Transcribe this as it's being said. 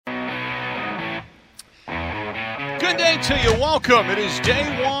Good day to you. Welcome. It is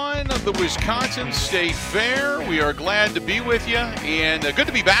day one of the Wisconsin State Fair. We are glad to be with you, and good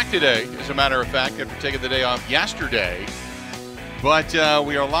to be back today, as a matter of fact, after taking the day off yesterday. But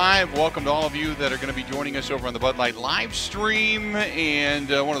we are live. Welcome to all of you that are going to be joining us over on the Bud Light live stream, and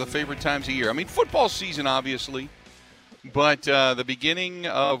one of the favorite times of year. I mean, football season, obviously, but the beginning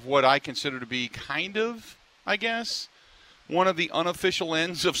of what I consider to be kind of, I guess, one of the unofficial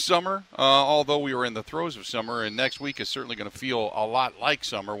ends of summer, although we were in the throes of summer, and next week is certainly going to feel a lot like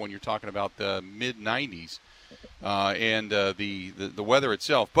summer when you're talking about the mid-90s and the weather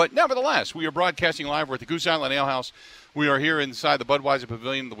itself. But nevertheless, we are broadcasting live. We're at the Goose Island Ale House. We are here inside the Budweiser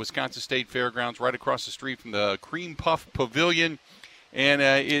Pavilion, the Wisconsin State Fairgrounds, right across the street from the Cream Puff Pavilion, and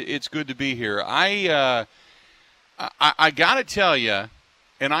it's good to be here. I got to tell you,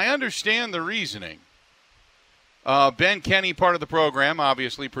 and I understand the reasoning. Ben Kenny, part of the program,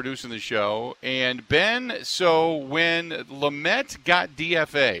 obviously producing the show. And Ben, so when Lamet got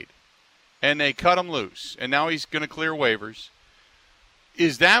DFA'd and they cut him loose, and now he's going to clear waivers,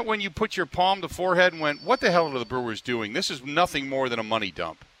 is that when you put your palm to forehead and went, what the hell are the Brewers doing? This is nothing more than a money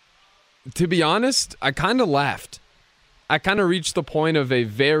dump. To be honest, I kind of laughed. I kind of reached the point of a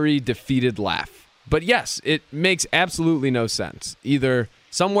very defeated laugh. But yes, it makes absolutely no sense. Either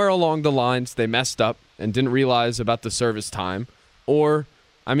somewhere along the lines they messed up and didn't realize about the service time, or,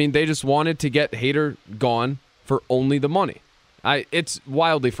 I mean, they just wanted to get Hader gone for only the money. It's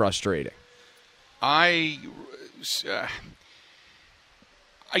wildly frustrating. I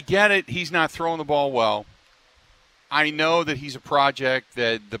get it. He's not throwing the ball well. I know that he's a project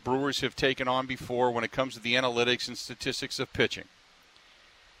that the Brewers have taken on before when it comes to the analytics and statistics of pitching.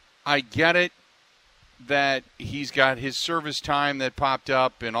 I get it that he's got his service time that popped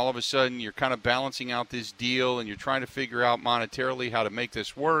up, and all of a sudden you're kind of balancing out this deal and you're trying to figure out monetarily how to make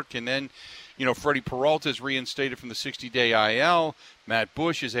this work. And then, you know, Freddie Peralta is reinstated from the 60-day IL. Matt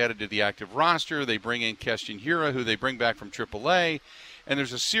Bush is added to the active roster. They bring in Keston Hiura, who they bring back from AAA. And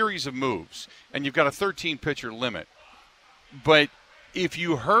there's a series of moves, and you've got a 13-pitcher limit. But if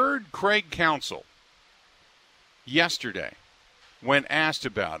you heard Craig Counsell yesterday when asked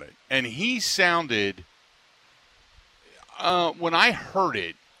about it, and he sounded when I heard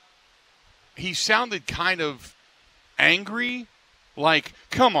it, he sounded kind of angry, like,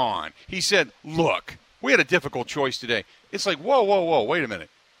 come on. He said, look, we had a difficult choice today. It's like, whoa, wait a minute.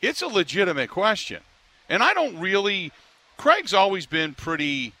 It's a legitimate question. And I don't really – Craig's always been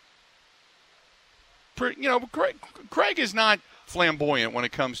pretty you know, Craig is not flamboyant when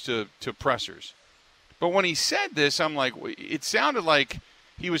it comes to pressers. But when he said this, I'm like, it sounded like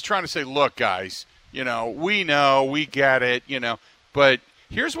he was trying to say, look, guys, you know, we get it, you know. But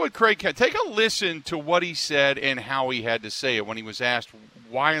here's what Craig had. Take a listen to what he said and how he had to say it when he was asked,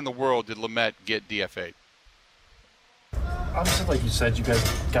 why in the world did Lamet get DFA'd? Obviously, like you said, you guys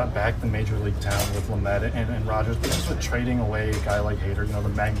got back the major league talent with Lamet and Rogers, but just with trading away a guy like Hader, you know, the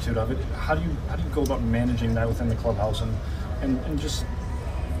magnitude of it, how do you go about managing that within the clubhouse and just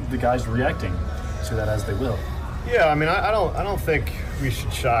the guys reacting to that as they will? Yeah, I mean, I don't think we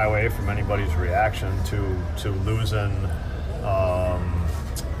should shy away from anybody's reaction to losing a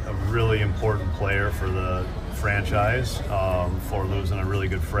really important player for the franchise, for losing a really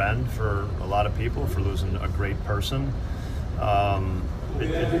good friend for a lot of people, for losing a great person.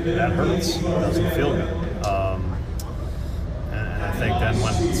 That hurts. It doesn't feel good. And I think then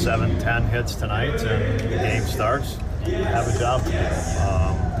when 7-10 hits tonight and the game starts, you have a job to do.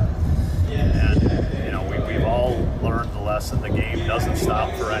 And you know, we've all learned the lesson. The game doesn't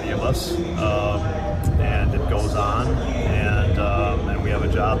stop for any of us, and it goes on. And we have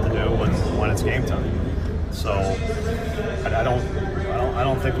a job to do when it's game time. So I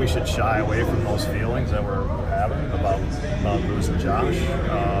don't think we should shy away from those feelings that we're having about losing Josh.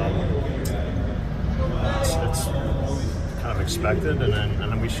 It's kind of expected, and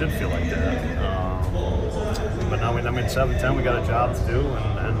then we should feel like that. But now I mean 7-10, we got a job to do,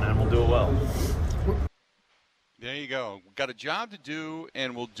 and we'll do it well. There you go. We've got a job to do,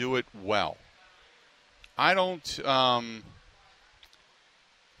 and we'll do it well. I don't.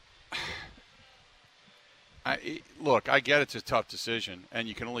 Look, I get it's a tough decision, and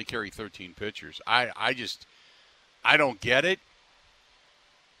you can only carry 13 pitchers. I don't get it.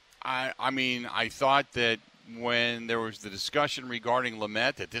 I mean, I thought that when there was the discussion regarding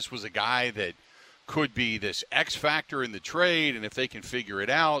Lamet, that this was a guy that could be this X factor in the trade, and if they can figure it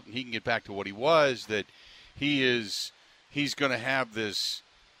out and he can get back to what he was, that he's going to have this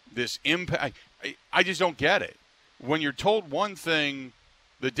impact. I just don't get it. When you're told one thing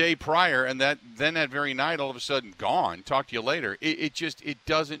the day prior and then that very night all of a sudden gone, talk to you later, it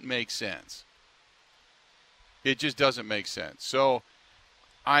doesn't make sense. It just doesn't make sense. So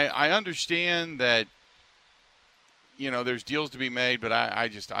I understand that, there's deals to be made, but I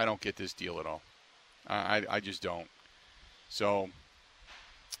don't get this deal at all. I just don't. So,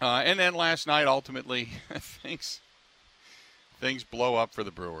 and then last night, ultimately, things blow up for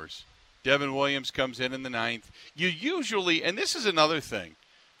the Brewers. Devin Williams comes in the ninth. You usually, and this is another thing,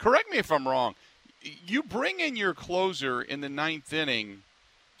 correct me if I'm wrong, you bring in your closer in the ninth inning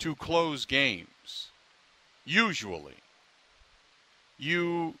to close games. Usually.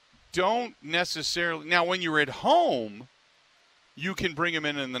 You don't necessarily – now, when you're at home, you can bring him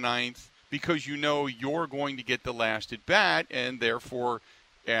in the ninth because you know you're going to get the last at bat, and therefore,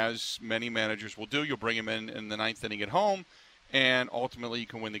 as many managers will do, you'll bring him in the ninth inning at home, and ultimately you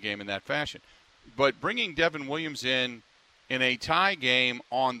can win the game in that fashion. But bringing Devin Williams in a tie game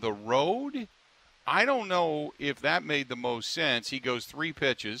on the road, I don't know if that made the most sense. He goes 3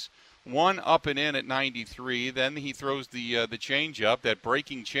 pitches. One up and in at 93. Then he throws the changeup, that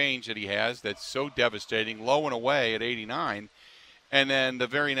breaking change that he has that's so devastating, low and away at 89. And then the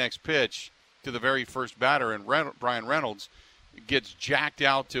very next pitch to the very first batter, and Brian Reynolds gets jacked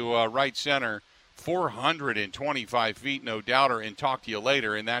out to right center, 425 feet, no doubter, and talk to you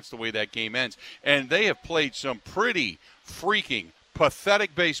later, and that's the way that game ends. And they have played some pretty freaking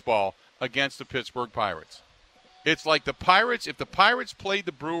pathetic baseball against the Pittsburgh Pirates. It's like the Pirates, if the Pirates played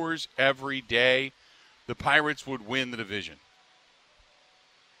the Brewers every day, the Pirates would win the division.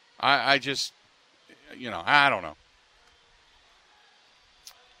 I just, I don't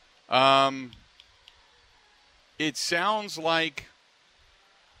know. It sounds like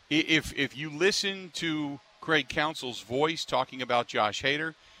if you listen to Craig Counsell's voice talking about Josh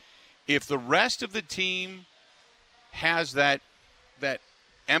Hader, if the rest of the team has that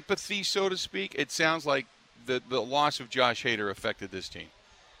empathy, so to speak, it sounds like the loss of Josh Hader affected this team.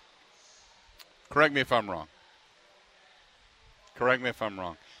 Correct me if I'm wrong.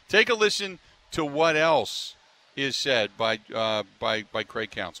 Take a listen to what else is said by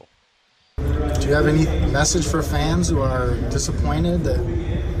Craig Counsell. Do you have any message for fans who are disappointed,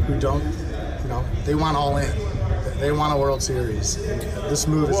 who don't, they want all in? They want a World Series. This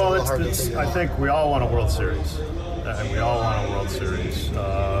move is a little hard to figure out. I think we all want a World Series. We all want a World Series.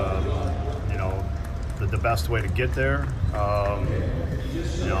 The best way to get there. I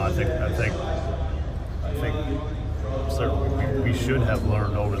think certainly we should have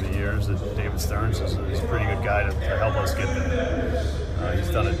learned over the years that David Stearns is a pretty good guy to help us get there. He's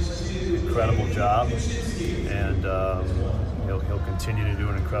done an incredible job, and he'll continue to do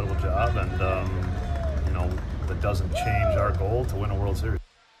an incredible job. And that doesn't change our goal to win a World Series.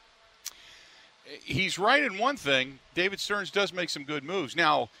 He's right in one thing. David Stearns does make some good moves.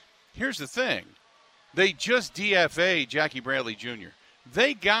 Now, here's the thing. They just DFA'd Jackie Bradley Jr.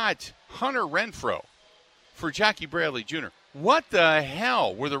 They got Hunter Renfroe for Jackie Bradley Jr. What the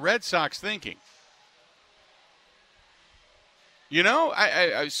hell were the Red Sox thinking?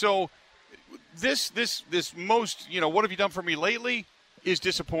 So this most, what have you done for me lately is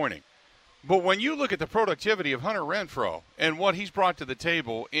disappointing. But when you look at the productivity of Hunter Renfroe and what he's brought to the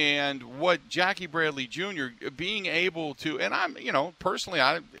table and what Jackie Bradley Jr. being able to, and I'm, personally,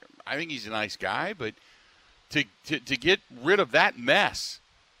 I think he's a nice guy, but to get rid of that mess,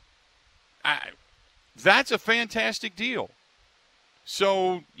 that's a fantastic deal.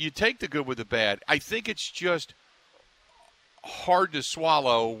 So you take the good with the bad. I think it's just hard to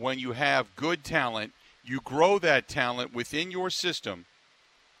swallow when you have good talent, you grow that talent within your system,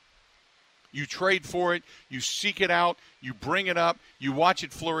 you trade for it, you seek it out, you bring it up, you watch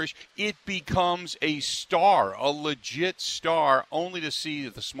it flourish. It becomes a star, a legit star, only to see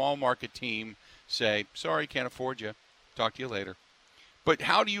the small market team say, sorry, can't afford you. Talk to you later. But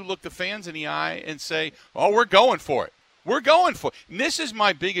how do you look the fans in the eye and say, oh, we're going for it. We're going for it. And this is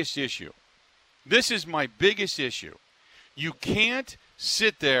my biggest issue. You can't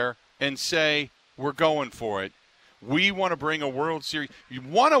sit there and say, we're going for it. We want to bring a World Series. You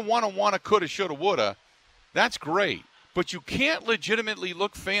wanna, coulda, shoulda, woulda. That's great. But you can't legitimately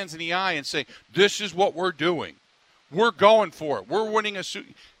look fans in the eye and say, this is what we're doing. We're going for it. We're winning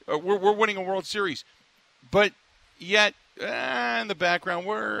a World Series. But yet, in the background,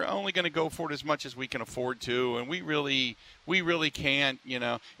 we're only going to go for it as much as we can afford to, and we really can't.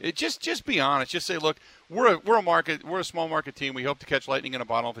 Just be honest. Just say, look, we're a small market team. We hope to catch lightning in a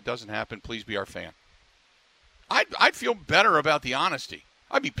bottle. If it doesn't happen, please be our fan. I'd feel better about the honesty.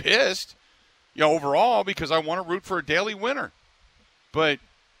 I'd be pissed, overall, because I want to root for a daily winner. But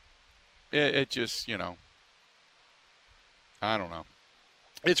it just, I don't know.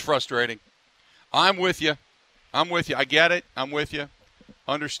 It's frustrating. I'm with you. I get it. I'm with you.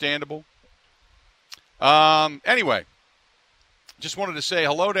 Understandable. Anyway, just wanted to say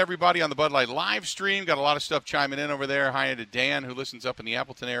hello to everybody on the Bud Light live stream. Got a lot of stuff chiming in over there. Hi to Dan, who listens up in the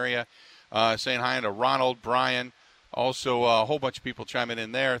Appleton area. Saying hi to Ronald, Brian. Also, a whole bunch of people chiming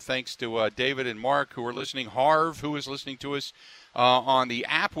in there. Thanks to David and Mark, who are listening. Harv, who is listening to us on the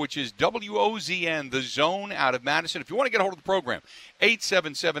app, which is WOZN, The Zone out of Madison. If you want to get a hold of the program,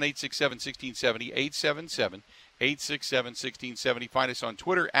 877-867-1670, 877-867-1670. Find us on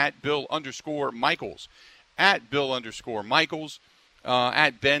Twitter at Bill_Michaels, at Bill_Michaels.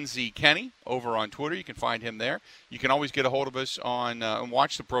 At Ben Z. Kenny over on Twitter. You can find him there. You can always get a hold of us on and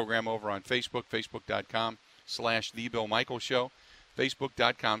watch the program over on Facebook, facebook.com/The Bill Michaels Show,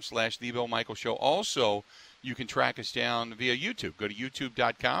 facebook.com/The Bill Michaels Show. Also, you can track us down via YouTube. Go to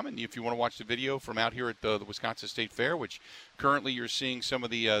youtube.com, and if you want to watch the video from out here at the Wisconsin State Fair, which currently you're seeing some of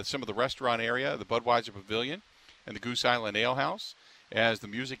the restaurant area, the Budweiser Pavilion and the Goose Island Ale House, as the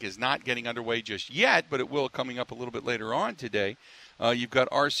music is not getting underway just yet, but it will coming up a little bit later on today. You've got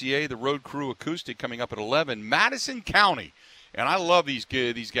RCA, the Road Crew Acoustic, coming up at 11. Madison County, and I love these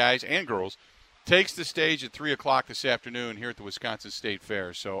guys and girls, takes the stage at 3 o'clock this afternoon here at the Wisconsin State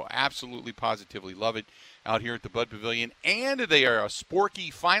Fair. So absolutely, positively love it out here at the Bud Pavilion. And they are a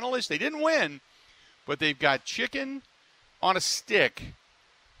Sporky finalist. They didn't win, but they've got chicken on a stick,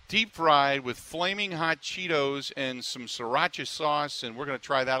 deep fried with flaming hot Cheetos and some sriracha sauce, and we're going to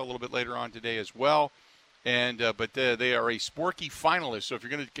try that a little bit later on today as well. And but they are a Sporky finalist. So if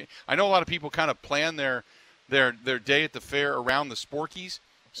you're going to, I know a lot of people kind of plan their day at the fair around the Sporkies.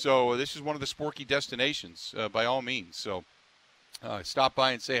 So this is one of the Sporky destinations by all means. So stop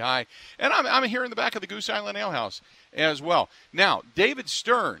by and say hi. And I'm here in the back of the Goose Island Ale House as well. Now David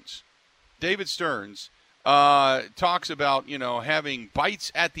Stearns talks about having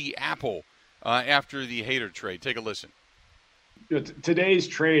bites at the apple after the Hader trade. Take a listen. Today's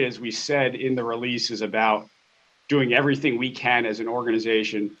trade, as we said in the release, is about doing everything we can as an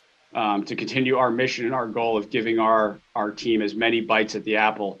organization to continue our mission and our goal of giving our team as many bites at the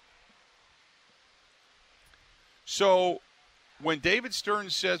apple. So when David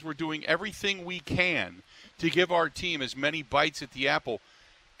Stearns says we're doing everything we can to give our team as many bites at the apple,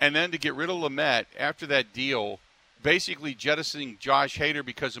 and then to get rid of Lamet after that deal, basically jettisoning Josh Hader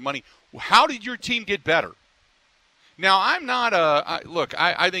because of money, how did your team get better? Now, I'm not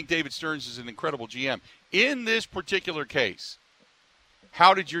I think David Stearns is an incredible GM. In this particular case,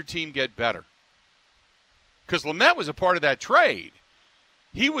 how did your team get better? Because Lamet was a part of that trade.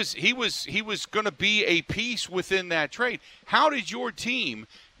 He was going to be a piece within that trade. How did your team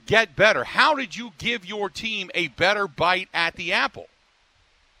get better? How did you give your team a better bite at the apple?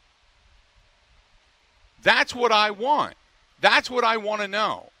 That's what I want. That's what I want to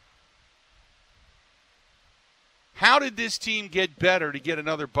know. How did this team get better to get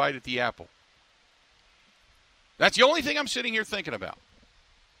another bite at the apple? That's the only thing I'm sitting here thinking about.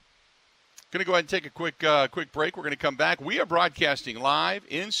 Going to go ahead and take a quick break. We're going to come back. We are broadcasting live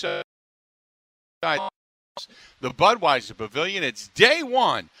inside the Budweiser Pavilion. It's day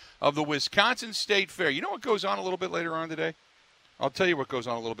one of the Wisconsin State Fair. You know what goes on a little bit later on today? I'll tell you what goes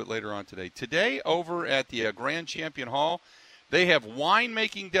on a little bit later on today. Today, over at the Grand Champion Hall, they have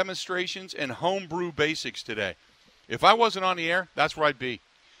winemaking demonstrations and homebrew basics today. If I wasn't on the air, that's where I'd be.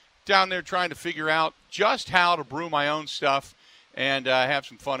 Down there trying to figure out just how to brew my own stuff and have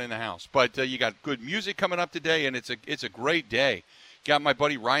some fun in the house. But you got good music coming up today, and it's a great day. Got my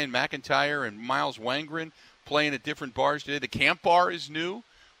buddy Ryan McIntyre and Miles Wangren playing at different bars today. The Camp Bar is new,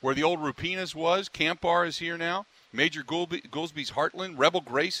 where the old Rupina's was. Camp Bar is here now. Major Goolsby's Heartland. Rebel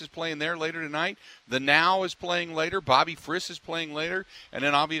Grace is playing there later tonight. The Now is playing later. Bobby Friss is playing later. And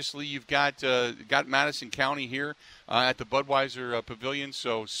then obviously you've got Madison County here at the Budweiser Pavilion.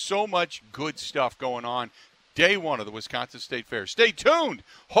 So much good stuff going on. Day one of the Wisconsin State Fair. Stay tuned.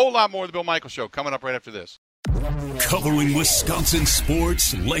 Whole lot more of the Bill Michaels Show coming up right after this. Covering Wisconsin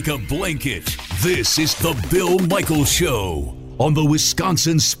sports like a blanket. This is the Bill Michaels Show on the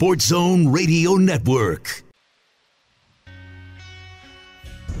Wisconsin Sports Zone Radio Network.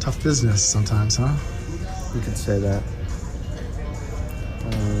 Tough business sometimes, huh? You could say that.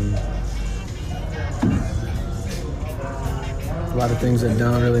 A lot of things that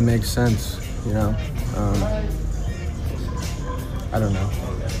don't really make sense, I don't know.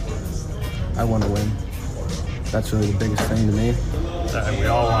 I want to win. That's really the biggest thing to me. We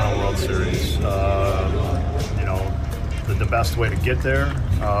all want a World Series. The best way to get there.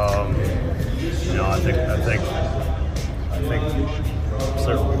 I think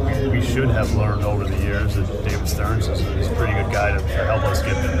certainly we should have learned over the years that David Stearns is a pretty good guy to help us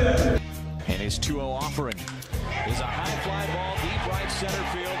get there. And his 2-0 offering is a high fly ball deep right center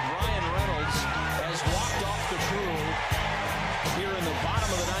field. Brian Reynolds has off the crew here in the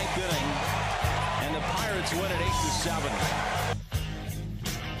bottom of the ninth inning, and the Pirates win it 8-7.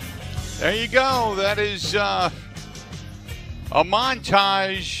 There you go. That is a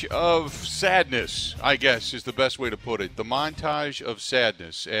montage of sadness, I guess, is the best way to put it. The montage of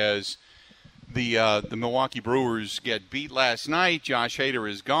sadness as the Milwaukee Brewers get beat last night. Josh Hader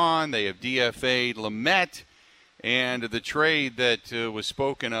is gone. They have DFA'd Lamet. And the trade that was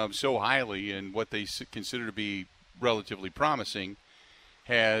spoken of so highly and what they consider to be relatively promising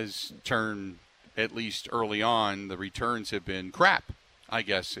has turned, at least early on, the returns have been crap, I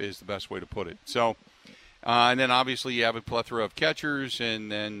guess is the best way to put it. So, and then obviously you have a plethora of catchers,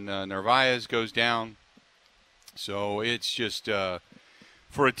 and then Narvaez goes down. So it's just,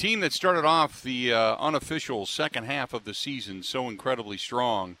 for a team that started off the unofficial second half of the season so incredibly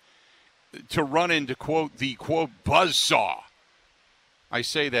strong, to run into, quote, the, quote, buzzsaw, I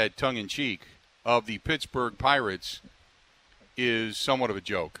say that tongue-in-cheek, of the Pittsburgh Pirates is somewhat of a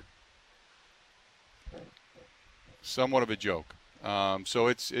joke. Somewhat of a joke. So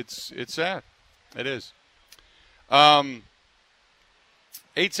it's sad. It is.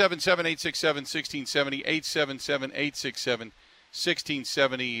 877-867-1670,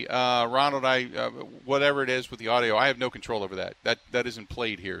 877-867-1670. Ronald, whatever it is with the audio, I have no control over that. That isn't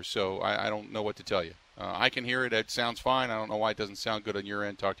played here, so I don't know what to tell you. I can hear it. It sounds fine. I don't know why it doesn't sound good on your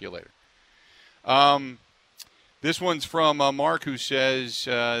end. Talk to you later. This one's from Mark, who says,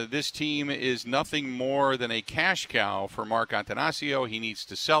 this team is nothing more than a cash cow for Mark Antanasio. He needs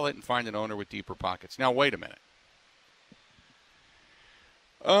to sell it and find an owner with deeper pockets. Now, wait a minute.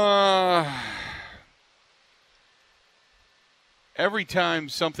 Every time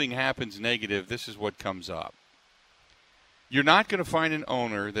something happens negative, this is what comes up. You're not going to find an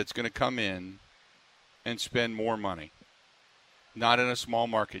owner that's going to come in and spend more money. Not in a small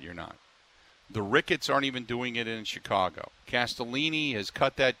market, you're not. The Ricketts aren't even doing it in Chicago. Castellini has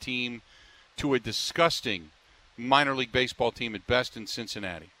cut that team to a disgusting minor league baseball team at best in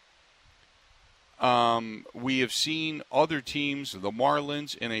Cincinnati. We have seen other teams, the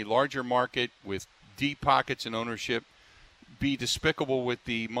Marlins, in a larger market with deep pockets and ownership, be despicable with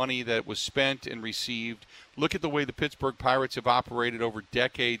the money that was spent and received. Look at the way the Pittsburgh Pirates have operated over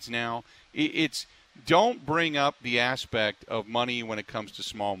decades now. Don't bring up the aspect of money when it comes to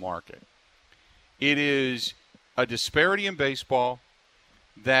small market. It is a disparity in baseball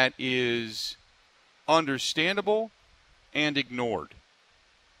that is understandable and ignored.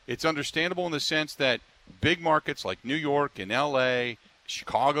 It's understandable in the sense that big markets like New York and L.A.,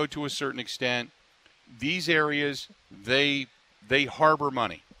 Chicago to a certain extent, these areas, they harbor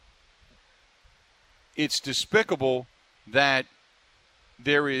money. It's despicable that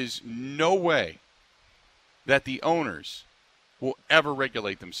there is no way that the owners will ever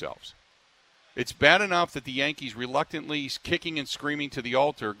regulate themselves. It's bad enough that the Yankees reluctantly, kicking and screaming to the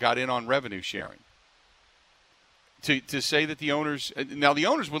altar, got in on revenue sharing. To say that the owners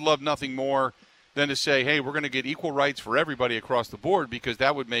would love nothing more than to say, hey, we're going to get equal rights for everybody across the board, because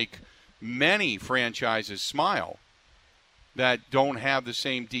that would make many franchises smile that don't have the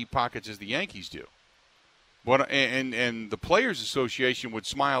same deep pockets as the Yankees do. But and the Players Association would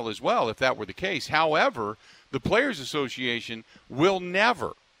smile as well if that were the case. However, the Players Association will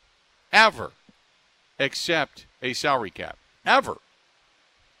never, ever accept a salary cap. Ever.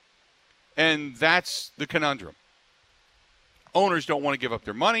 And that's the conundrum. Owners don't want to give up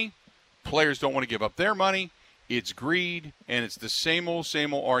their money. Players don't want to give up their money. It's greed, and it's the same old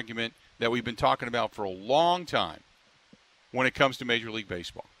argument that we've been talking about for a long time when it comes to Major League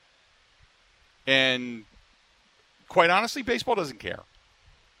Baseball. And quite honestly, baseball doesn't care.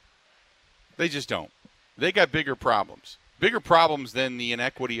 They just don't. They got bigger problems. Bigger problems than the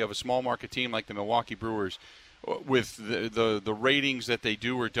inequity of a small market team like the Milwaukee Brewers with the ratings that they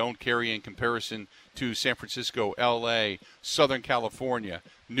do or don't carry in comparison to San Francisco, L.A., Southern California,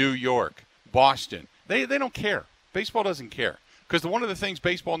 New York, Boston. They don't care. Baseball doesn't care. Because one of the things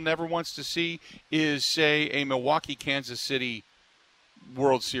baseball never wants to see is, say, a Milwaukee-Kansas City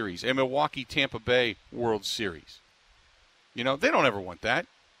World Series, a Milwaukee-Tampa Bay World Series. You know, they don't ever want that.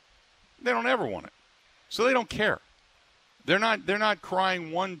 They don't ever want it. So they don't care. They're not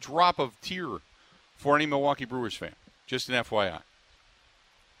crying one drop of tear for any Milwaukee Brewers fan. Just an FYI.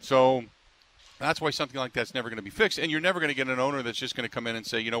 So that's why something like that's never going to be fixed. And you're never going to get an owner that's just going to come in and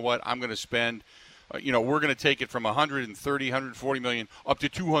say, you know what, I'm going to spend, we're going to take it from 130, 140 million up to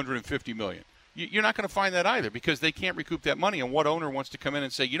 250 million. You're not going to find that either, because they can't recoup that money. And what owner wants to come in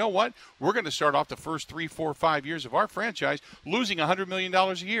and say, you know what, we're going to start off the first 3, 4, 5 years of our franchise losing $100 million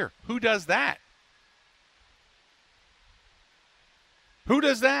a year? Who does that? Who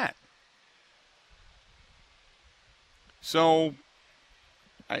does that? So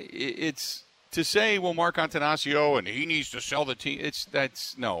it's to say, well, Mark Antanasio and he needs to sell the team.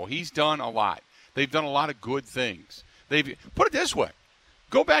 No, he's done a lot. They've done a lot of good things. They've put it this way.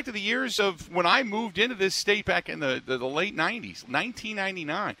 Go back to the years of when I moved into this state back in the late 90s,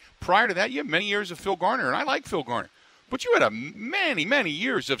 1999. Prior to that, you had many years of Phil Garner, and I like Phil Garner. But you had many, many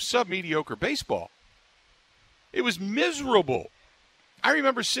years of sub-mediocre baseball. It was miserable. I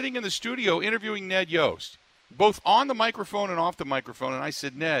remember sitting in the studio interviewing Ned Yost, both on the microphone and off the microphone, and I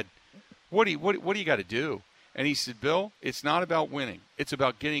said, Ned, what do you got to do? And he said, Bill, it's not about winning. It's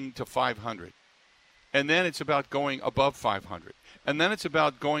about getting to 500. And then it's about going above 500. And then it's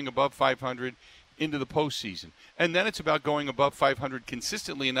about going above 500 into the postseason. And then it's about going above 500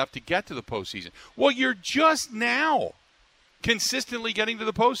 consistently enough to get to the postseason. Well, you're just now consistently getting to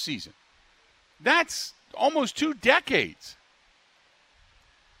the postseason. That's almost 2 decades.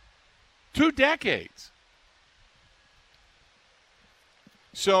 2 decades.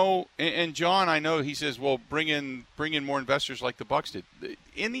 So, and John, I know he says, well, bring in more investors like the Bucks did.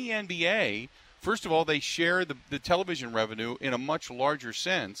 In the NBA, first of all, they share the television revenue in a much larger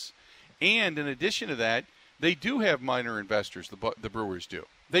sense. And in addition to that, they do have minor investors, the Brewers do.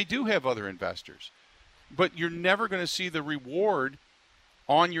 They do have other investors. But you're never going to see the reward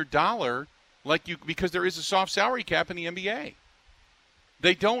on your dollar because there is a soft salary cap in the NBA.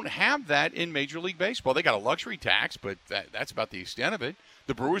 They don't have that in Major League Baseball. They got a luxury tax, but that's about the extent of it.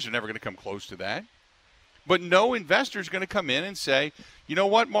 The Brewers are never going to come close to that. But no investor is going to come in and say, you know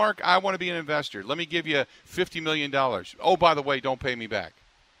what, Mark, I want to be an investor. Let me give you $50 million. Oh, by the way, don't pay me back.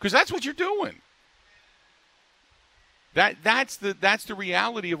 Because that's what you're doing. That's the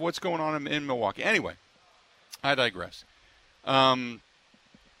reality of what's going on in Milwaukee. Anyway, I digress.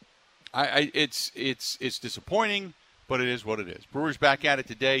 It's disappointing, but it is what it is. Brewers back at it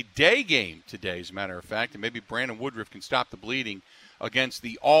today. Day game today, as a matter of fact, and maybe Brandon Woodruff can stop the bleeding against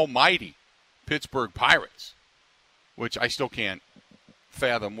the almighty Pittsburgh Pirates, which I still can't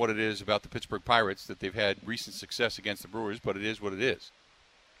fathom what it is about the Pittsburgh Pirates that they've had recent success against the Brewers, but it is what it is.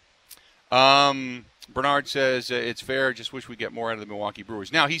 Bernard says, it's fair, just wish we get more out of the Milwaukee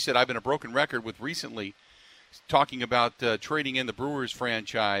Brewers. Now, he said, I've been a broken record with recently talking about trading in the Brewers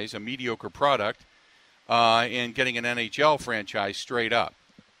franchise, a mediocre product, and getting an NHL franchise straight up.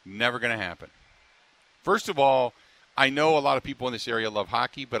 Never going to happen. First of all, I know a lot of people in this area love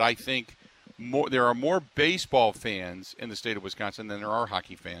hockey, but I think there are more baseball fans in the state of Wisconsin than there are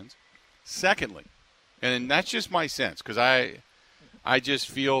hockey fans. Secondly, and that's just my sense, because I just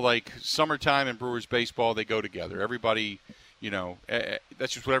feel like summertime and Brewers baseball, they go together. Everybody,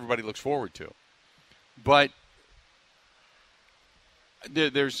 that's just what everybody looks forward to. But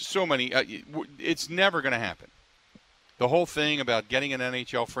there's so many. It's never going to happen. The whole thing about getting an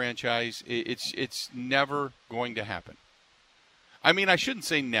NHL franchise, it's never going to happen. I mean, I shouldn't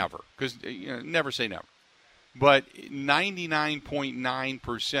say never, because never say never. But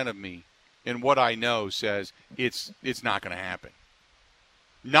 99.9% of me in what I know says it's not going to happen.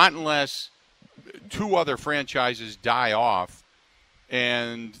 Not unless 2 other franchises die off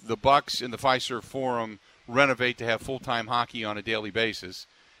and the Bucks and the Fiserv Forum renovate to have full-time hockey on a daily basis,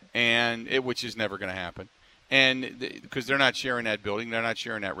 which is never going to happen. And because they're not sharing that building, they're not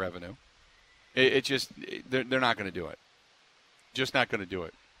sharing that revenue. They're not going to do it. Just not going to do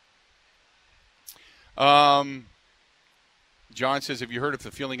it. John says, have you heard if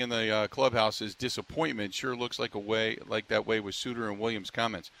the feeling in the clubhouse is disappointment? Sure looks like that way with Suter and Williams'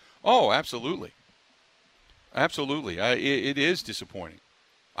 comments. Oh, absolutely. Absolutely. It is disappointing.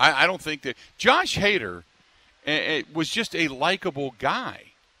 I don't think that Josh Hader was just a likable guy.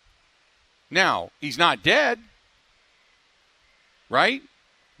 Now, he's not dead, right?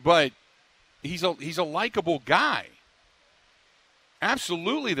 But he's a likable guy.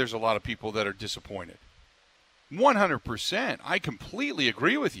 Absolutely, there's a lot of people that are disappointed. 100%. I completely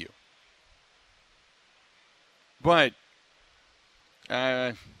agree with you. But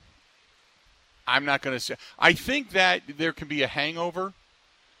I'm not going to say. I think that there can be a hangover,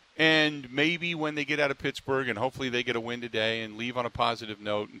 and maybe when they get out of Pittsburgh and hopefully they get a win today and leave on a positive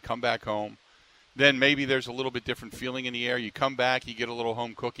note and come back home, then maybe there's a little bit different feeling in the air. You come back, you get a little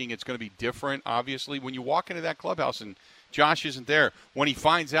home cooking. It's going to be different, obviously. When you walk into that clubhouse and Josh isn't there, when he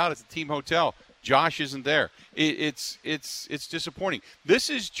finds out at the team hotel, Josh isn't there. It's disappointing. This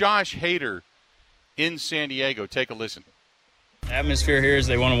is Josh Hader in San Diego. Take a listen. The atmosphere here is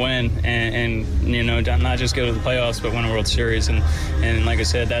they want to win and not just go to the playoffs but win a World Series, and like I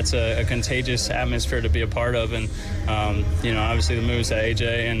said, that's a contagious atmosphere to be a part of, and obviously the moves that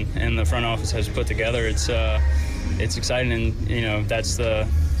AJ and the front office has put together, it's exciting, and that's the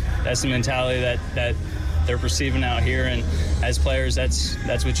mentality that they're perceiving out here. And as players,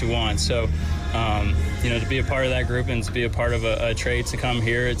 that's what you want. So, to be a part of that group and to be a part of a trade to come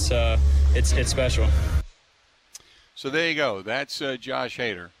here, it's special. So there you go. That's Josh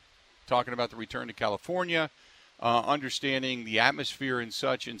Hader talking about the return to California, understanding the atmosphere and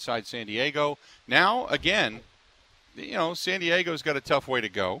such inside San Diego. Now, again, San Diego's got a tough way to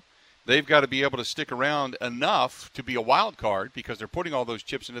go. They've got to be able to stick around enough to be a wild card because they're putting all those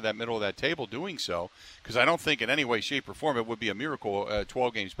chips into that middle of that table doing so, because I don't think in any way, shape, or form it would be a miracle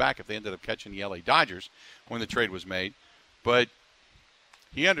 12 games back if they ended up catching the LA Dodgers when the trade was made. But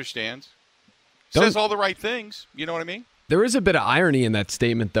he understands. Says all the right things. You know what I mean? There is a bit of irony in that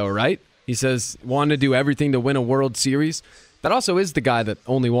statement, though, right? He says, want to do everything to win a World Series. That also is the guy that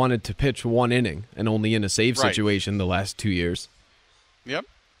only wanted to pitch one inning and only in a save situation the last 2 years. Yep.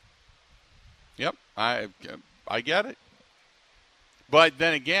 I get it. But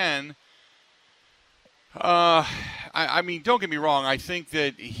then again, I mean, don't get me wrong. I think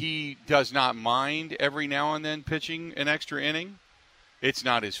that he does not mind every now and then pitching an extra inning. It's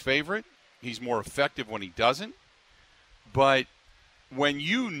not his favorite. He's more effective when he doesn't. But when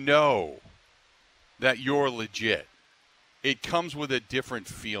you know that you're legit, it comes with a different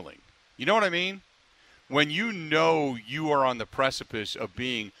feeling. You know what I mean? When you know you are on the precipice of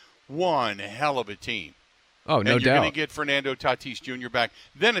being one hell of a team. Oh, no doubt. And you're going to get Fernando Tatis Jr. back.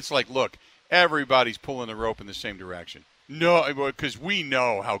 Then it's like, look, everybody's pulling the rope in the same direction. No, because we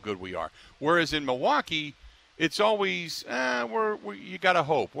know how good we are. Whereas in Milwaukee, it's always, you got to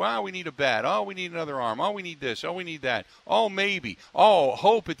hope. Well, we need a bat. Oh, we need another arm. Oh, we need this. Oh, we need that. Oh, maybe. Oh,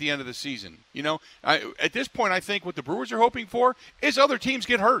 hope at the end of the season. At this point, I think what the Brewers are hoping for is other teams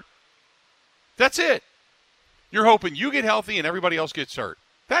get hurt. That's it. You're hoping you get healthy and everybody else gets hurt.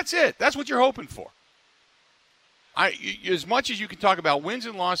 That's it. That's what you're hoping for. As much as you can talk about wins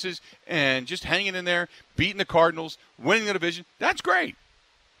and losses and just hanging in there, beating the Cardinals, winning the division, that's great.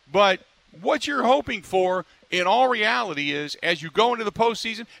 But what you're hoping for in all reality is as you go into the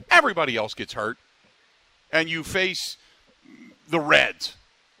postseason, everybody else gets hurt. And you face the Reds,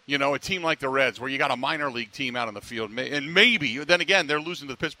 a team like the Reds where you got a minor league team out on the field. And maybe, then again, they're losing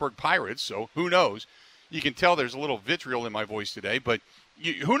to the Pittsburgh Pirates, so who knows? You can tell there's a little vitriol in my voice today, but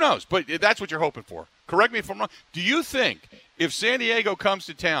who knows? But that's what you're hoping for. Correct me if I'm wrong. Do you think if San Diego comes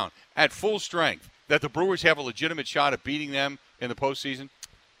to town at full strength that the Brewers have a legitimate shot at beating them in the postseason?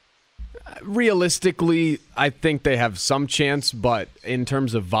 Realistically, I think they have some chance, but in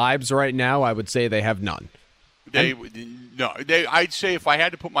terms of vibes right now, I would say they have none. I'd say if I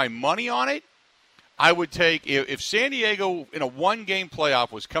had to put my money on it, I would take, if San Diego in a one-game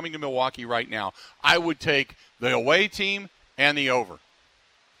playoff was coming to Milwaukee right now, I would take the away team and the over.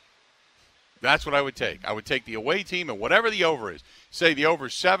 That's what I would take. I would take the away team and whatever the over is. Say the over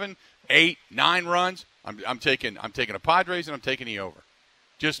is 7, 8, 9 runs. I'm taking a Padres and I'm taking the over.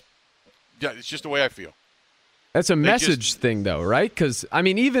 It's just the way I feel. That's a message thing, though, right? Because, I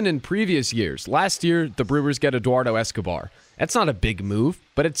mean, even in previous years, last year the Brewers get Eduardo Escobar. That's not a big move,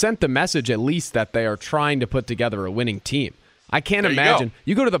 but it sent the message at least that they are trying to put together a winning team. I can't imagine.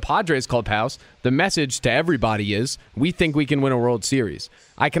 You go to the Padres clubhouse, the message to everybody is, we think we can win a World Series.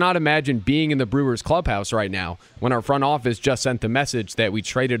 I cannot imagine being in the Brewers clubhouse right now when our front office just sent the message that we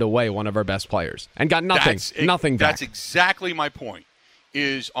traded away one of our best players and got nothing back. That's exactly my point.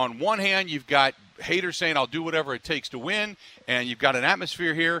 Is on one hand, you've got Hader saying, I'll do whatever it takes to win, and you've got an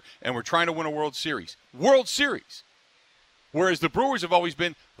atmosphere here, and we're trying to win a World Series. World Series. Whereas the Brewers have always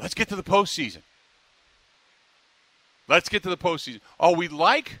been, let's get to the postseason. Let's get to the postseason. Oh, we'd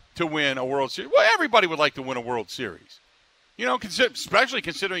like to win a World Series. Well, everybody would like to win a World Series. Especially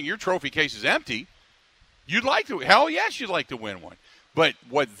considering your trophy case is empty. You'd like to. Hell yes, you'd like to win one. But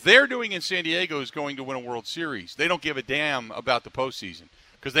what they're doing in San Diego is going to win a World Series. They don't give a damn about the postseason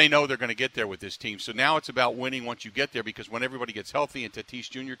because they know they're going to get there with this team. So now it's about winning once you get there, because when everybody gets healthy and Tatis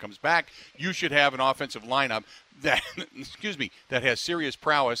Jr. comes back, you should have an offensive lineup that that has serious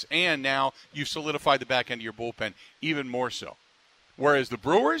prowess, and now you've solidified the back end of your bullpen even more so. Whereas the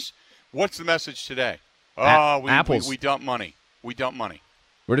Brewers, what's the message today? Apples. We dump money. We dump money.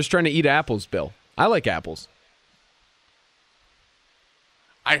 We're just trying to eat apples, Bill. I like apples.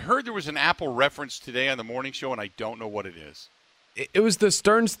 I heard there was an apple reference today on the morning show, and I don't know what it is. It was the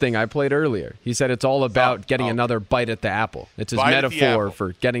Stearns thing I played earlier. He said it's all about getting another bite at the apple. It's his metaphor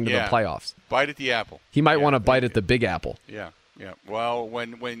for getting to the playoffs. Bite at the apple. He might want to bite at the big apple. Yeah. Well,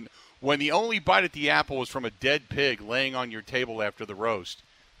 when the only bite at the apple is from a dead pig laying on your table after the roast,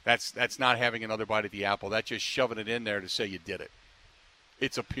 that's not having another bite at the apple. That's just shoving it in there to say you did it.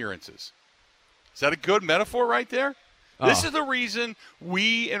 It's appearances. Is that a good metaphor right there? This is the reason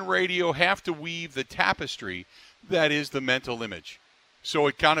we in radio have to weave the tapestry that is the mental image. So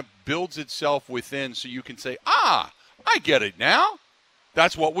it kind of builds itself within so you can say, I get it now.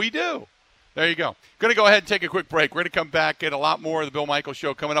 That's what we do. There you go. Going to go ahead and take a quick break. We're going to come back, get a lot more of the Bill Michaels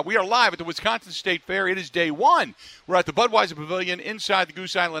Show coming up. We are live at the Wisconsin State Fair. It is day one. We're at the Budweiser Pavilion inside the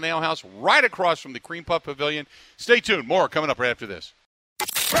Goose Island Ale House, right across from the Cream Puff Pavilion. Stay tuned. More coming up right after this.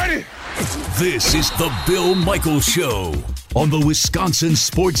 Ready? This is the Bill Michaels Show on the Wisconsin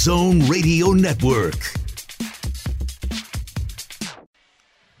Sports Zone Radio Network.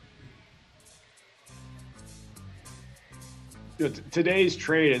 Today's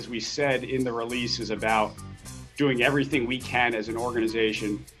trade, as we said in the release, is about doing everything we can as an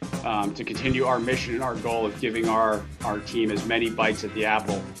organization to continue our mission and our goal of giving our team as many bites at the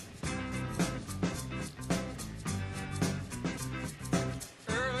apple.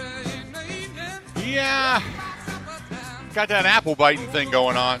 Yeah, got that apple biting thing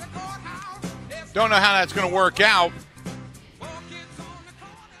going on. Don't know how that's going to work out.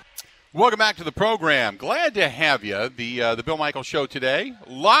 Welcome back to the program. Glad to have you. The Bill Michaels Show today.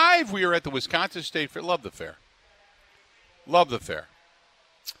 Live, we are at the Wisconsin State Fair. Love the fair. Love the fair.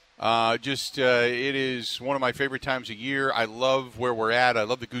 It is one of my favorite times of year. I love where we're at. I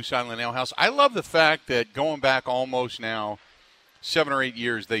love the Goose Island Ale House. I love the fact that going back almost now 7 or 8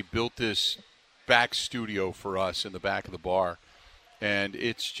 years, they built this back studio for us in the back of the bar. And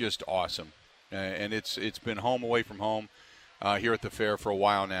it's just awesome. And it's been home away from home. Here at the fair for a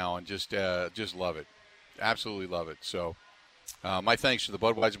while now, and just love it. Absolutely love it. So my thanks to the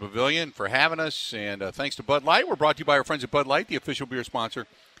Budweiser Pavilion for having us, and thanks to Bud Light. We're brought to you by our friends at Bud Light, the official beer sponsor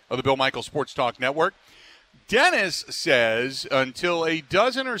of the Bill Michaels Sports Talk Network. Dennis says until a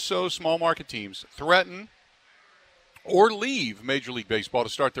dozen or so small market teams threaten or leave Major League Baseball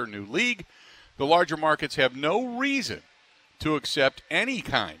to start their new league, the larger markets have no reason to accept any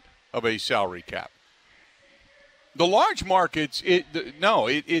kind of a salary cap. The large markets, the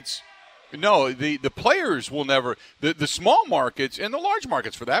players will never, the small markets and the large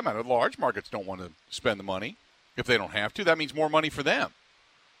markets for that matter, the large markets don't want to spend the money if they don't have to. That means more money for them.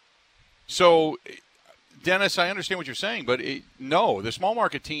 So, Dennis, I understand what you're saying, but the small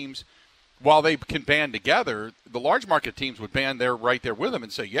market teams, while they can band together, the large market teams would band right there with them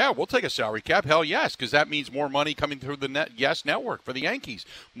and say, yeah, we'll take a salary cap. Hell yes, because that means more money coming through the network for the Yankees,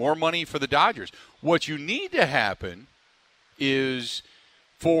 more money for the Dodgers. What you need to happen is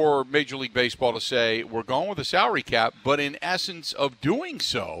for Major League Baseball to say, we're going with a salary cap, but in essence of doing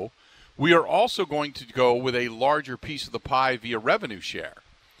so, we are also going to go with a larger piece of the pie via revenue share,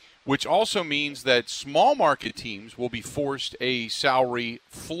 which also means that small market teams will be forced a salary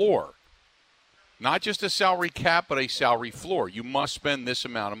floor. Not just a salary cap, but a salary floor. You must spend this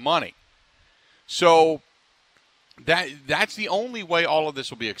amount of money. So that's the only way all of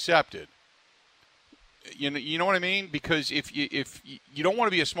this will be accepted. You know what I mean? Because if you don't want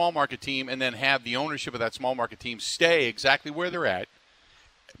to be a small market team and then have the ownership of that small market team stay exactly where they're at,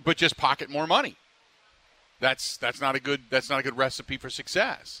 but just pocket more money. That's not a good recipe for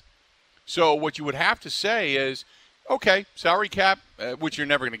success. So what you would have to say is, okay, salary cap, which you're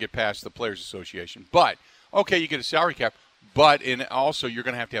never going to get past the Players Association. But, okay, you get a salary cap, but also you're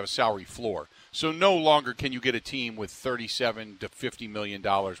going to have a salary floor. So no longer can you get a team with $37 to $50 million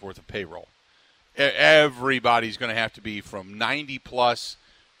worth of payroll. Everybody's going to have to be from 90-plus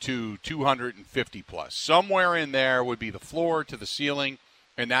to 250-plus. Somewhere in there would be the floor to the ceiling,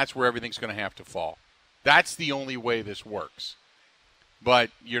 and that's where everything's going to have to fall. That's the only way this works.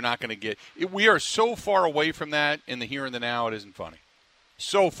 But you're not going to get – we are so far away from that in the here and the now, it isn't funny.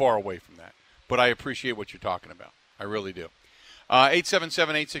 So far away from that. But I appreciate what you're talking about. I really do.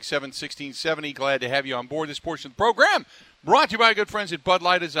 877-867-1670. Glad to have you on board this portion of the program. Brought to you by our good friends at Bud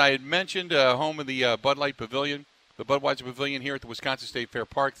Light, as I had mentioned, home of the Bud Light Pavilion, the Budweiser Pavilion here at the Wisconsin State Fair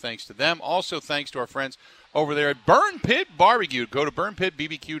Park. Thanks to them. Also, thanks to our friends over there at Burn Pit Barbecue. Go to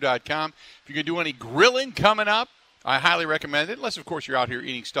burnpitbbq.com. If you're going to do any grilling coming up, I highly recommend it, unless, of course, you're out here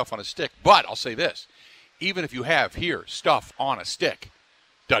eating stuff on a stick. But I'll say this, even if you have here stuff on a stick,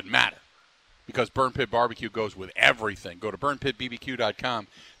 doesn't matter, because Burn Pit Barbecue goes with everything. Go to burnpitbbq.com.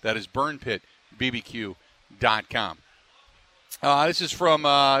 That is burnpitbbq.com. This is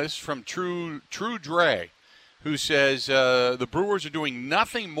from True Dre, who says the Brewers are doing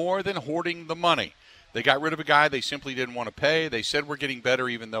nothing more than hoarding the money. They got rid of a guy they simply didn't want to pay. They said we're getting better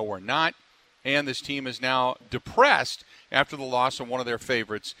even though we're not. And this team is now depressed after the loss of one of their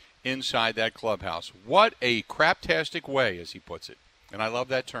favorites inside that clubhouse. What a craptastic way, as he puts it. And I love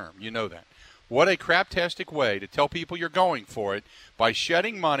that term. You know that. What a craptastic way to tell people you're going for it by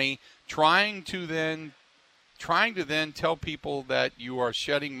shedding money, trying to trying to then tell people that you are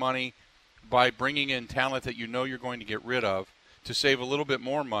shedding money by bringing in talent that you know you're going to get rid of to save a little bit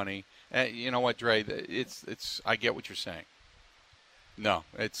more money. You know what, Dre? It's. I get what you're saying. No,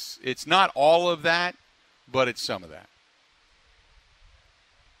 it's not all of that, but it's some of that.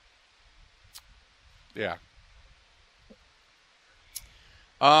 Yeah.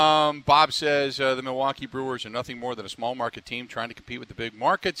 Bob says the Milwaukee Brewers are nothing more than a small market team trying to compete with the big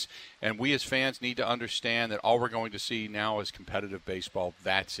markets, and we as fans need to understand that all we're going to see now is competitive baseball.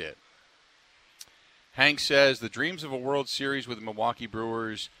 That's it. Hank says the dreams of a World Series with the Milwaukee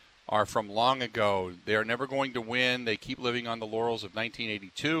Brewers are from long ago. They are never going to win. They keep living on the laurels of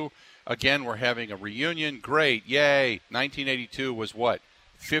 1982. Again, we're having a reunion. Great. Yay. 1982 was what?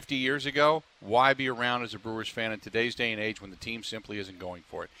 50 years ago? Why be around as a Brewers fan in today's day and age when the team simply isn't going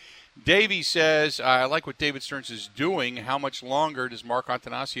for it? Davey says, I like what David Stearns is doing. How much longer does Mark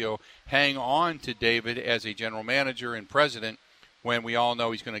Antanasio hang on to David as a general manager and president when we all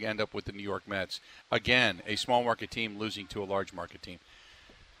know he's going to end up with the New York Mets? Again, a small market team losing to a large market team.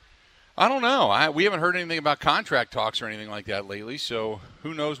 I don't know. We haven't heard anything about contract talks or anything like that lately, so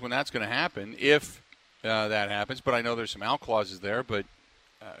who knows when that's going to happen, if that happens. But I know there's some out clauses there. But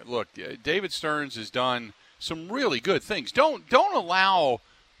look, David Stearns has done some really good things. Don't allow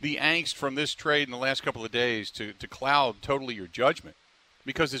the angst from this trade in the last couple of days to cloud totally your judgment.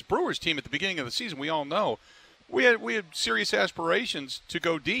 Because this Brewers team at the beginning of the season, we all know, we had serious aspirations to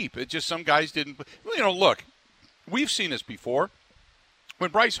go deep. It just some guys didn't. Look, we've seen this before. When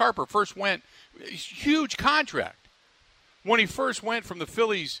Bryce Harper first went, huge contract. When he first went from the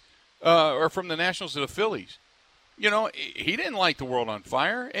Phillies, or from the Nationals to the Phillies, he didn't light the world on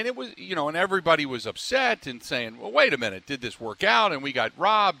fire. And it was, and everybody was upset and saying, well, wait a minute, did this work out? And we got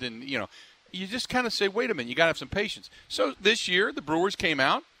robbed. And, you just kind of say, wait a minute, you got to have some patience. So this year, the Brewers came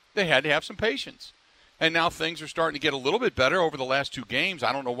out. They had to have some patience. And now things are starting to get a little bit better over the last two games.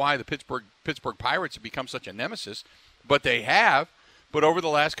 I don't know why the Pittsburgh Pirates have become such a nemesis, but they have. But over the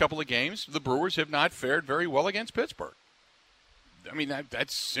last couple of games, the Brewers have not fared very well against Pittsburgh. I mean,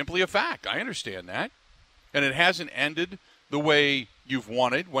 that's simply a fact. I understand that. And it hasn't ended the way you've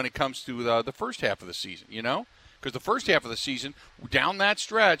wanted when it comes to the first half of the season, Because the first half of the season, down that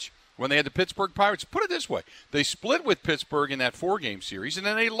stretch, when they had the Pittsburgh Pirates, put it this way, they split with Pittsburgh in that 4-game series, and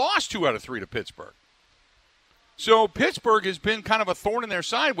then they lost 2 out of 3 to Pittsburgh. So Pittsburgh has been kind of a thorn in their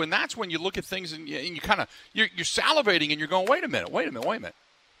side when that's when you look at things and you kind of you're salivating and you're going, wait a minute.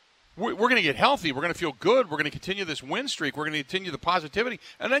 We're going to get healthy. We're going to feel good. We're going to continue this win streak. We're going to continue the positivity.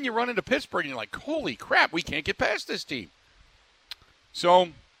 And then you run into Pittsburgh and you're like, holy crap, we can't get past this team. So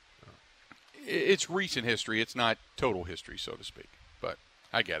it's recent history. It's not total history, so to speak. But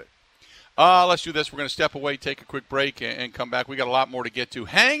I get it. Let's do this. We're going to step away, take a quick break, and come back. We got a lot more to get to.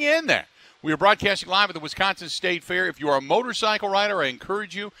 Hang in there. We are broadcasting live at the Wisconsin State Fair. If you are a motorcycle rider, I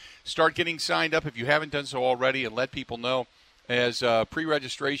encourage you, start getting signed up if you haven't done so already, and let people know as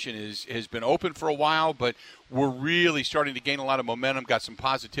pre-registration has been open for a while, but we're really starting to gain a lot of momentum, got some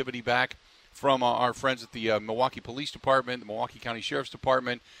positivity back from our friends at the Milwaukee Police Department, the Milwaukee County Sheriff's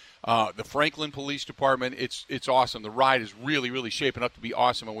Department, the Franklin Police Department. It's awesome. The ride is really, really shaping up to be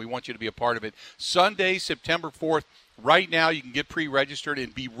awesome, and we want you to be a part of it. Sunday, September 4th. Right now, you can get pre-registered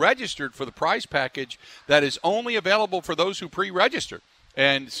and be registered for the prize package that is only available for those who pre-register.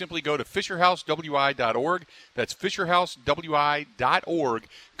 And simply go to FisherHouseWI.org. That's FisherHouseWI.org.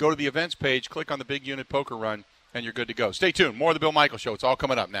 Go to the events page, click on the Big Unit Poker Run, and you're good to go. Stay tuned. More of the Bill Michaels Show. It's all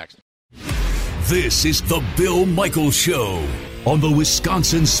coming up next. This is the Bill Michaels Show on the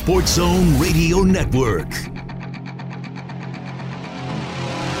Wisconsin Sports Zone Radio Network.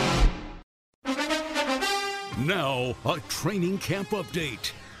 Now, a training camp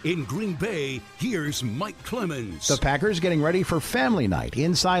update. In Green Bay, here's Mike Clemens. The Packers getting ready for family night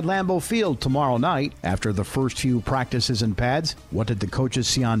inside Lambeau Field tomorrow night after the first few practices and pads. What did the coaches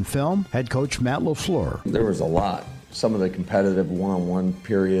see on film? Head coach Matt LaFleur. There was a lot. Some of the competitive one-on-one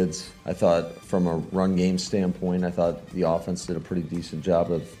periods, I thought from a run game standpoint, I thought the offense did a pretty decent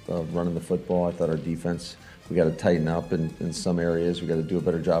job of running the football. I thought our defense, we got to tighten up in some areas. We got to do a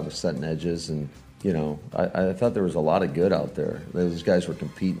better job of setting edges. And I thought there was a lot of good out there. Those guys were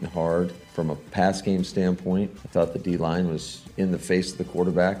competing hard from a pass game standpoint. I thought the D-line was in the face of the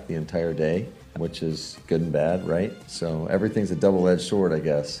quarterback the entire day, which is good and bad, right? So everything's a double-edged sword, I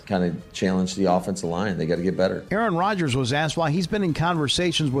guess. Kind of challenged the offensive line. They got to get better. Aaron Rodgers was asked why he's been in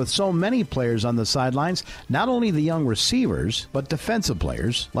conversations with so many players on the sidelines, not only the young receivers, but defensive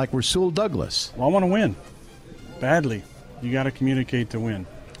players like Rasul Douglas. Well, I want to win badly. You got to communicate to win.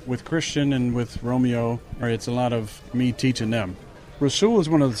 With Christian and with Romeo, it's a lot of me teaching them. Rasul is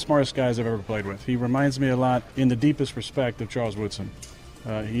one of the smartest guys I've ever played with. He reminds me a lot, in the deepest respect, of Charles Woodson.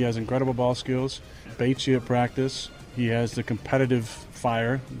 He has incredible ball skills, baits you at practice. He has the competitive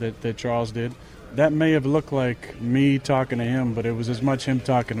fire that Charles did. That may have looked like me talking to him, but it was as much him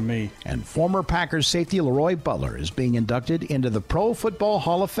talking to me. And former Packers safety Leroy Butler is being inducted into the Pro Football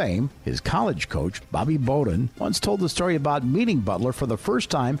Hall of Fame. His college coach, Bobby Bowden, once told the story about meeting Butler for the first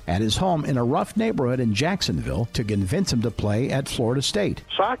time at his home in a rough neighborhood in Jacksonville to convince him to play at Florida State.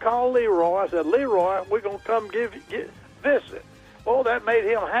 So I called Leroy. I said, Leroy, we're going to come visit. Well, that made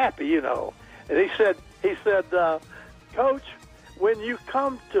him happy, you know. And he said, Coach, when you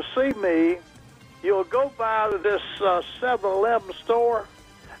come to see me, you'll go by to this 7-Eleven store.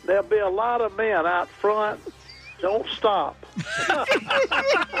 There'll be a lot of men out front. Don't stop.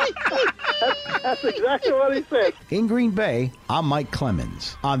 That's exactly what he said. In Green Bay, I'm Mike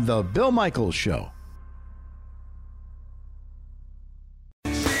Clemens on The Bill Michaels Show.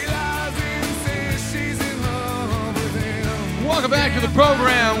 Welcome back to the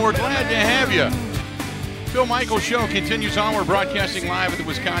program. We're glad to have you. Bill Michaels Show continues on. We're broadcasting live at the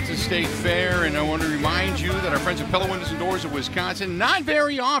Wisconsin State Fair, and I want to remind you that our friends at Pella Windows and Doors of Wisconsin, not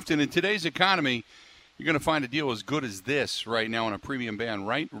very often in today's economy, you're going to find a deal as good as this right now on a premium brand.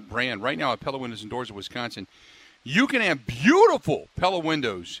 Right now at Pella Windows and Doors of Wisconsin, you can have beautiful Pella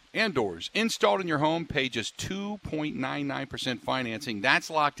windows and doors installed in your home, pay just 2.99% financing. That's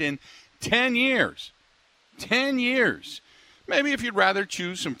locked in 10 years. 10 years. Maybe if you'd rather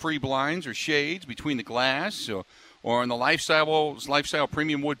choose some free blinds or shades between the glass or in the lifestyle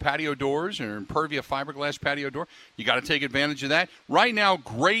premium wood patio doors or Impervia fiberglass patio door, you got to take advantage of that. Right now,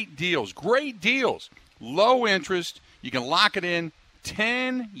 great deals. Low interest. You can lock it in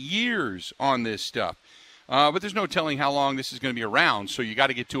 10 years on this stuff. But there's no telling how long this is going to be around, so you got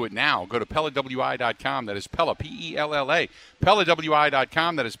to get to it now. Go to PellaWI.com. That is Pella, P-E-L-L-A.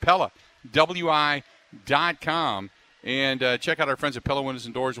 PellaWI.com. That is PellaWI.com. And check out our friends at Pella Windows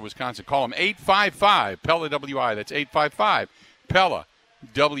and Doors of Wisconsin. Call them 855-PELLA-WI. That's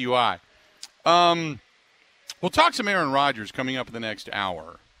 855-PELLA-WI. We'll talk some Aaron Rodgers coming up in the next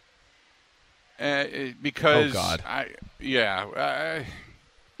hour. Because, oh, God.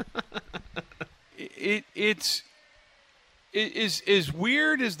 It's as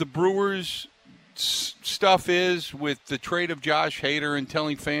weird as the Brewers stuff is with the trade of Josh Hader and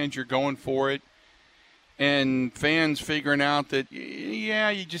telling fans you're going for it. And fans figuring out that,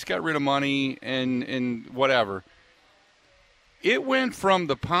 you just got rid of money and whatever. It went from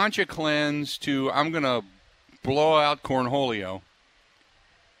the Pancha cleanse to I'm going to blow out Cornholio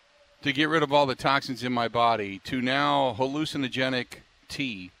to get rid of all the toxins in my body to now hallucinogenic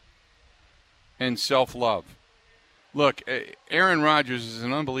tea and self-love. Look, Aaron Rodgers is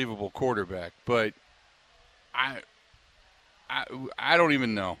an unbelievable quarterback, but I don't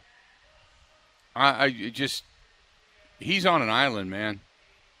even know. He's on an island, man.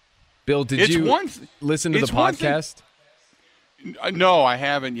 Bill, did you listen to the podcast? No, I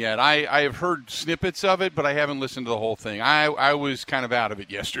haven't yet. I have heard snippets of it, but I haven't listened to the whole thing. I was kind of out of it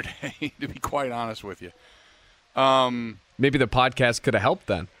yesterday, to be quite honest with you. Maybe the podcast could have helped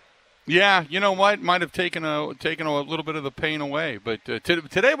then. Yeah, you know what? Might have taken a little bit of the pain away. But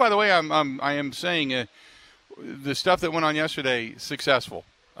today, by the way, I am saying the stuff that went on yesterday, successful.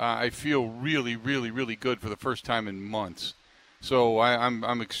 I feel really, really, really good for the first time in months. So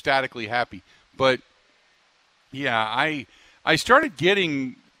I'm ecstatically happy. But, yeah, I started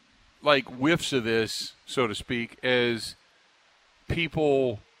getting, like, whiffs of this, so to speak, as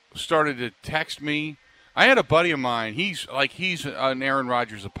people started to text me. I had a buddy of mine. He's an Aaron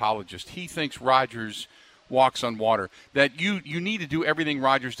Rodgers apologist. He thinks Rodgers walks on water, that you need to do everything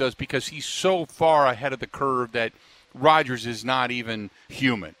Rodgers does because he's so far ahead of the curve that – Rodgers is not even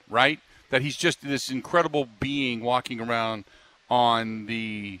human, right? That he's just this incredible being walking around on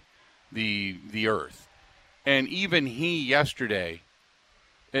the earth. And even he yesterday,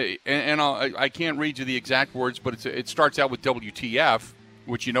 and I can't read you the exact words, but it starts out with WTF,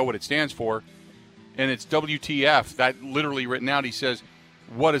 which you know what it stands for, and it's WTF. That literally written out, he says,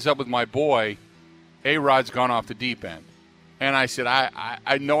 "What is up with my boy? A-Rod's gone off the deep end." And I said, I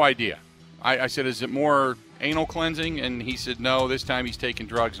had no idea. I said, is it more anal cleansing? And he said, no, this time he's taking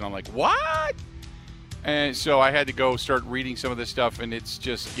drugs. And I'm like, what? And so I had to go start reading some of this stuff, and it's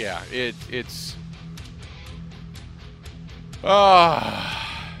just, it's we're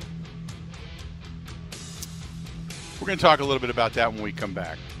going to talk a little bit about that when we come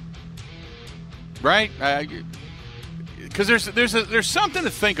back. Right? Because there's something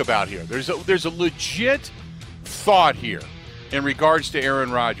to think about here. There's a legit thought here in regards to Aaron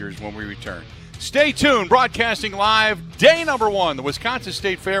Rodgers when we return. Stay tuned. Broadcasting live, day number 1, the Wisconsin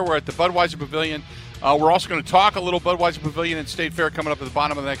State Fair. We're at the Budweiser Pavilion. We're also going to talk a little Budweiser Pavilion and State Fair coming up at the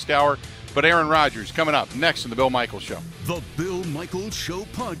bottom of the next hour. But Aaron Rodgers coming up next on The Bill Michaels Show. The Bill Michaels Show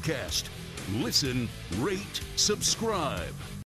podcast. Listen, rate, subscribe.